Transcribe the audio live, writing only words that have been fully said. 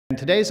And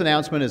today's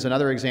announcement is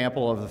another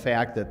example of the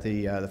fact that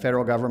the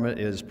federal government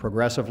is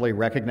progressively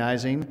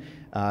recognizing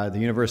the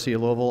University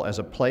of Louisville as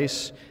a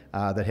place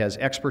that has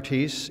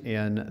expertise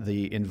in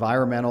the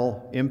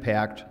environmental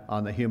impact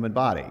on the human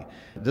body.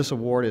 This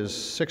award is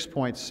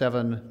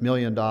 $6.7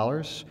 million,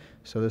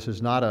 so this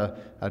is not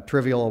a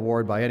trivial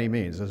award by any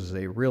means. This is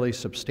a really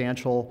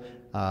substantial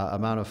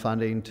amount of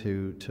funding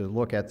to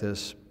look at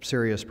this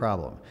serious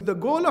problem. The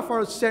goal of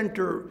our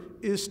center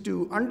is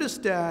to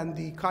understand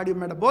the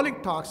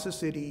cardiometabolic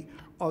toxicity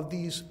of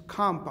these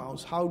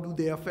compounds. How do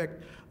they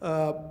affect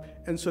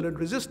insulin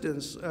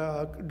resistance?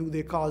 Do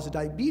they cause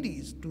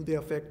diabetes? Do they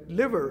affect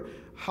liver?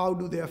 How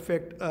do they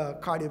affect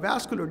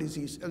cardiovascular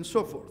disease, and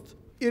so forth?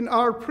 In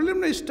our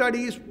preliminary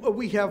studies,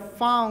 we have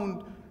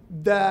found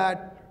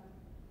that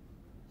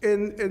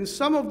in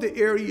some of the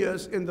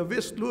areas in the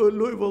West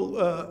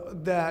Louisville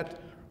that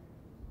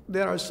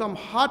there are some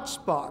hot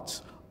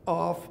spots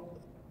of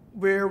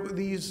where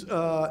these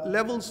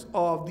levels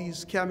of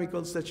these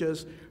chemicals such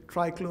as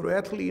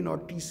trichloroethylene or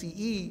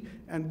TCE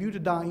and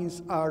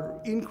butadienes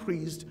are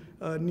increased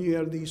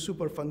near the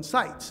Superfund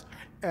sites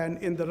and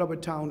in the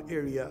Rubbertown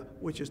area,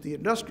 which is the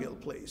industrial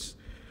place.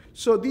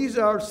 So these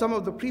are some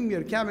of the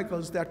premier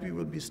chemicals that we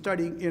will be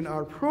studying in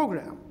our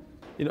program.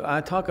 You know,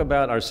 I talk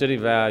about our city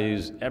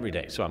values every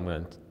day, so I'm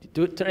going to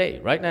do it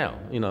today, right now.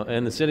 You know,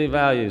 and the city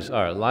values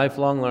are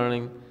lifelong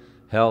learning,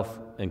 health,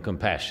 and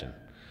compassion.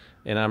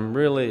 And I'm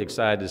really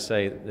excited to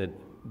say that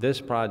this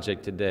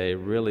project today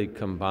really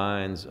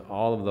combines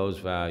all of those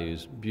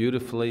values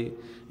beautifully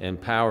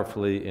and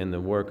powerfully in the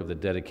work of the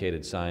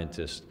dedicated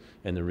scientists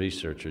and the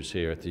researchers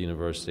here at the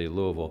University of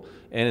Louisville,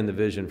 and in the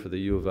vision for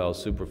the UofL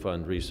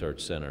Superfund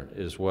Research Center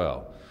as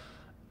well.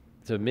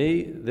 To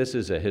me, this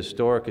is a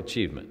historic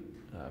achievement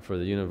for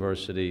the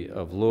University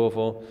of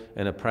Louisville,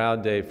 and a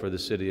proud day for the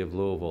city of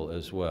Louisville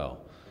as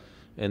well.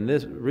 And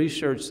this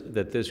research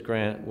that this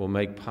grant will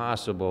make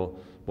possible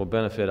will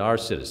benefit our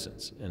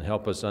citizens and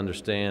help us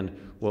understand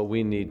what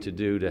we need to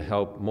do to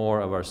help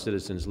more of our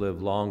citizens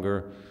live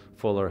longer,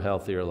 fuller,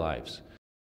 healthier lives.